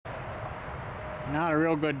Not a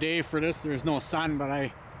real good day for this. There's no sun, but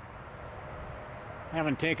I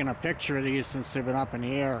haven't taken a picture of these since they've been up in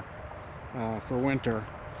the air for winter.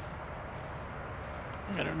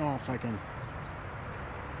 I don't know if I can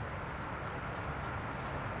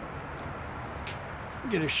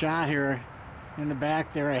get a shot here. In the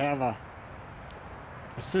back there I have a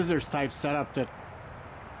scissors type setup that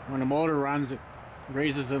when the motor runs it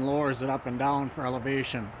raises and lowers it up and down for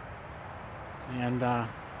elevation. And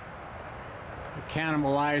it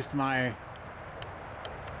cannibalized my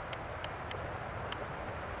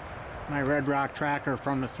Red Rock tracker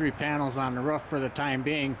from the 3 panels on the roof for the time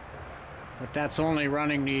being, but that's only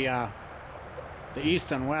running the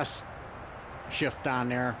east and west shift on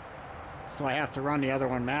there, so I have to run the other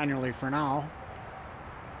one manually for now,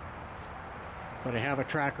 but I have a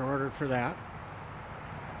tracker ordered for that.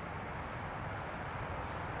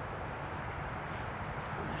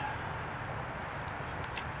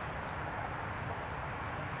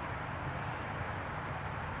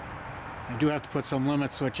 I do have to put some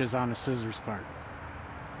limit switches on the scissors part.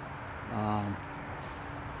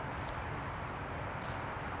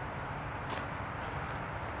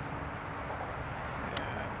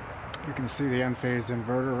 You can see the N-phase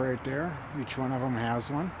inverter right there. Each one of them has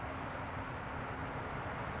one.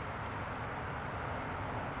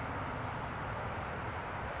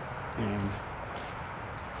 And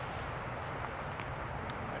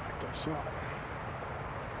back this up.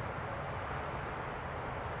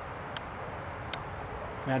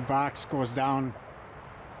 That box goes down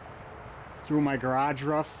through my garage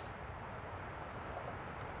roof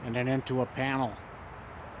and then into a panel,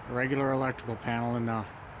 a regular electrical panel in the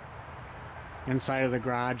inside of the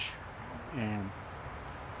garage, and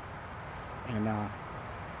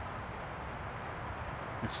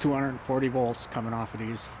it's 240 volts coming off of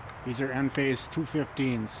these. These are N-phase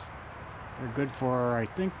 215s. They're good for, I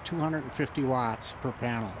think, 250 watts per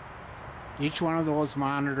panel. Each one of those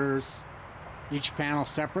monitors each panel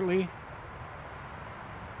separately,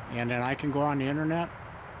 and then I can go on the internet,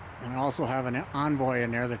 and I also have an envoy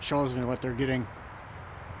in there that shows me what they're getting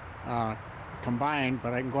combined,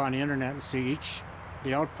 but I can go on the internet and see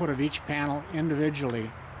the output of each panel individually.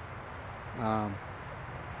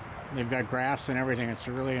 They've got graphs and everything. It's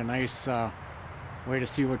really a nice way to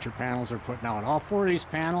see what your panels are putting out. All 4 of these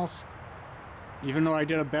panels, even though I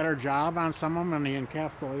did a better job on some of them on the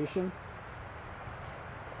encapsulation,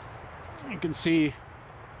 you can see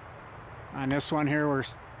on this one here where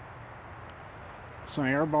some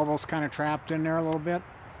air bubbles kind of trapped in there a little bit.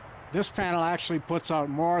 This panel actually puts out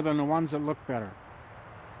more than the ones that look better,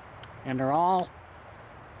 and they're all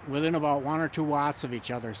within about 1 or 2 watts of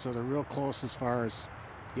each other, so they're real close as far as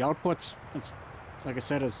the outputs. It's, like I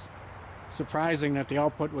said, it's surprising that the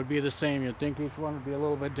output would be the same. You'd think each one would be a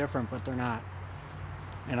little bit different, but they're not.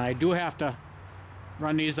 And I do have to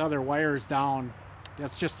run these other wires down.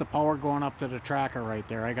 That's just the power going up to the tracker right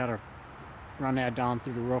there. I gotta run that down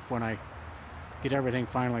through the roof when I get everything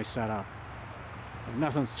finally set up. But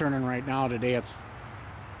nothing's turning right now today. You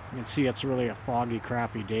can see it's really a foggy,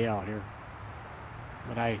 crappy day out here.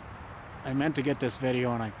 But I meant to get this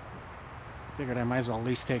video, and I figured I might as well at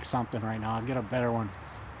least take something right now. I'll get a better one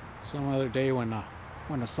some other day when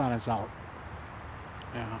the sun is out.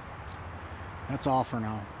 Yeah, that's all for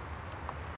now.